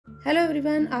Hello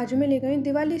everyone, आज मैं लेकर आई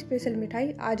दिवाली स्पेशल मिठाई।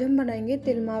 आज हम बनाएंगे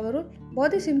तिल मावा रोल।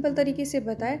 बहुत ही सिंपल तरीके से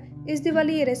बताया। इस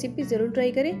दिवाली ये रेसिपी जरूर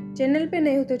ट्राई करें। चैनल पे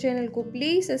नए हो तो चैनल को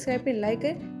प्लीज सब्सक्राइब पे लाइक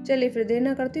करें। चलिए फिर देर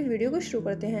ना करते वीडियो को शुरू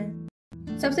करते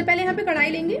हैं। सबसे पहले यहाँ पे कढ़ाई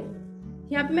लेंगे।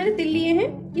 यहाँ पे मैंने तिल लिए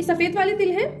हैं, ये सफेद वाले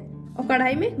तिल हैं। और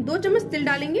कढ़ाई में 2 चम्मच तिल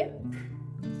डालेंगे।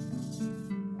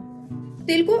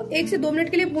 तिल को 1 से 2 मिनट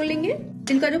के लिए भून लेंगे।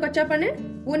 तिल का जो कच्चापन है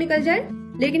वो निकल जाए।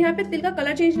 लेकिन यहाँ पे तिल का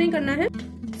कलर चेंज नहीं करना है।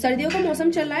 सर्दियों का मौसम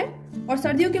चल रहा है और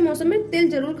सर्दियों के मौसम में तिल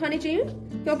जरूर खाने चाहिए,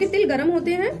 क्योंकि तिल गर्म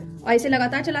होते हैं। और इसे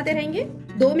लगातार चलाते रहेंगे।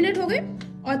 2 मिनट हो गए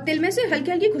और तिल में से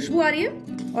हल्की हल्की खुशबू आ रही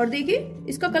है। और देखिए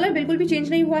इसका कलर बिल्कुल भी चेंज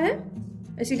नहीं हुआ है।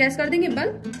 इसे गैस कर देंगे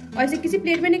बंद और इसे किसी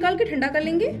प्लेट में निकाल के ठंडा कर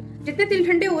लेंगे। जितने तिल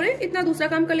ठंडे हो रहे हैं इतना दूसरा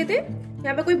काम कर लेते हैं।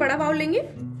 यहाँ पे कोई बड़ा बाउल लेंगे,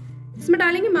 इसमें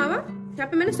डालेंगे मावा। यहाँ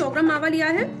पे मैंने 100 ग्राम मावा लिया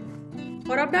है।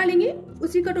 और अब डालेंगे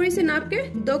उसी कटोरी से नाप के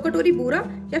 2 कटोरी बूरा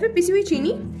या फिर पिसी हुई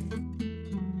चीनी।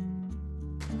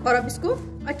 और अब इसको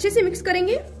अच्छे से मिक्स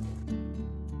करेंगे।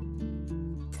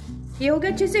 ये हो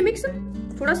गया अच्छे से मिक्स।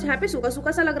 थोड़ा सा यहाँ पे सूखा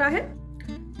सूखा सा लग रहा है।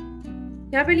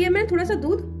 यहाँ पे लिया मैं थोड़ा सा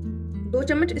दूध, 2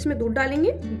 चम्मच इसमें दूध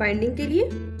डालेंगे बाइंडिंग के लिए।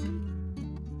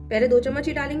 पहले 2 चम्मच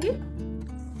ही डालेंगे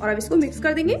और अब इसको मिक्स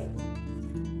कर देंगे।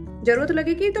 जरूरत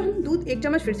लगेगी तो हम दूध 1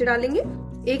 चम्मच फिर से डालेंगे।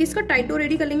 एक इसका टाइट डो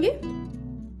रेडी कर लेंगे।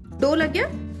 डो लग गया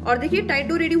और देखिए टाइट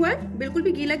डो रेडी हुआ है, बिल्कुल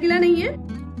भी गीला गीला नहीं है।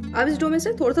 अब इस डो में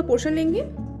से थोड़ा सा पोर्शन लेंगे,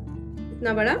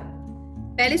 इतना बड़ा।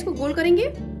 पहले इसको गोल करेंगे।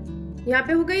 यहाँ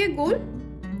पे हो गया ये गोल,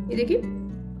 ये देखिए।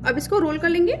 अब इसको रोल कर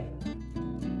लेंगे।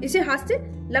 इसे हाथ से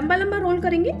लंबा लंबा रोल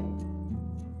करेंगे।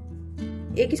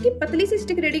 एक इसकी पतली सी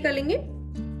स्टिक रेडी कर लेंगे।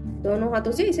 दोनों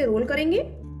हाथों से इसे रोल करेंगे।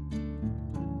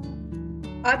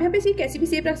 आप यहाँ पे इसी कैसी भी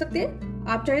शेप रख सकते हैं।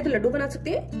 आप चाहे तो लड्डू बना सकते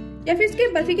हैं या फिर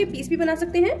इसके बर्फी के पीस भी बना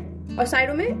सकते हैं। और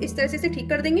साइडों में इस तरह से इसे ठीक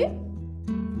कर देंगे।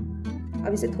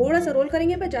 अब इसे थोड़ा सा रोल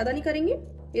करेंगे, पर ज्यादा नहीं करेंगे।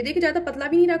 ये देखिए ज्यादा पतला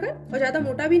भी नहीं रखा और ज्यादा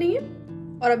मोटा भी नहीं है।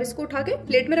 और अब इसको उठा के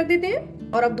प्लेट में रख देते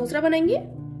हैं। और अब दूसरा बनाएंगे।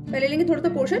 पहले लेंगे थोड़ा सा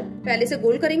पोर्शन, पहले से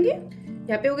गोल करेंगे।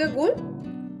 यहाँ पे हो गया गोल।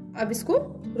 अब इसको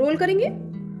रोल करेंगे।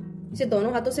 इसे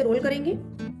दोनों हाथों से रोल करेंगे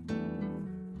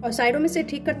और साइडों में से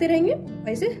ठीक करते रहेंगे।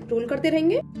 ऐसे रोल करते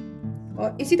रहेंगे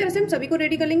और इसी तरह से हम सभी को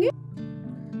रेडी कर लेंगे।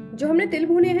 जो हमने तिल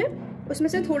भुने हैं उसमें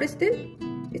से थोड़े से तिल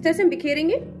इस तरह से हम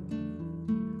बिखेरेंगे।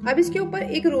 अब इसके ऊपर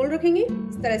एक रोल रखेंगे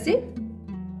इस तरह से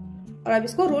और अब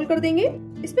इसको रोल कर देंगे।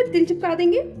 इस पे तिल चिपका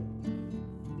देंगे,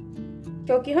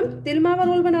 क्योंकि हम तिल मावा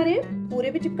रोल बना रहे हैं।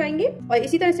 पूरे पे चिपकाएंगे और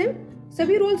इसी तरह से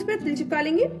सभी रोल्स पे तिल चिपका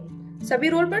लेंगे। सभी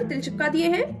रोल पर तिल चिपका दिए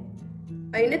हैं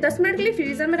और इन्हें 10 मिनट के लिए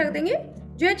फ्रीजर में रख देंगे,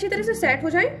 जो अच्छी तरह से सेट हो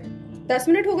जाए। 10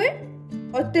 मिनट हो गए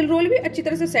और तिल रोल भी अच्छी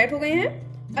तरह से सेट हो गए हैं।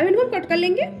 अब इनको हम कट कर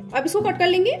लेंगे। अब इसको कट कर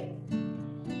लेंगे,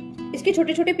 इसके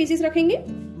छोटे छोटे पीसेस रखेंगे।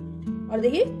 और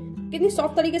देखिए कितनी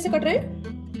सॉफ्ट तरीके से कट रहे हैं,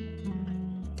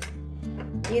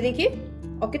 ये देखिए।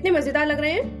 और कितने मजेदार लग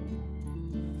रहे हैं।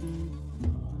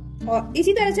 और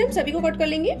इसी तरह से हम सभी को कट कर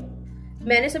लेंगे।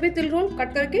 मैंने सभी तिल रोल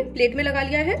कट करके प्लेट में लगा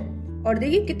लिया है। और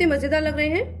देखिए कितने मजेदार लग रहे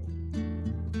हैं,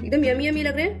 एकदम यमी यमी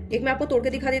लग रहे हैं। एक मैं आपको तोड़ के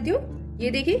दिखा देती हूँ।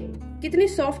 ये देखिए कितनी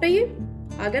सॉफ्ट है। ये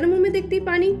आ गया ना मुंह में देखते ही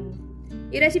पानी।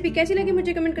 ये रेसिपी कैसी लगी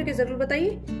मुझे कमेंट करके जरूर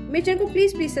बताइए। मेरे चैनल को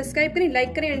प्लीज सब्सक्राइब करें,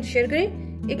 लाइक करें एंड शेयर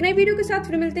करें। एक नई वीडियो के साथ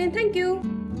फिर मिलते हैं। Thank you.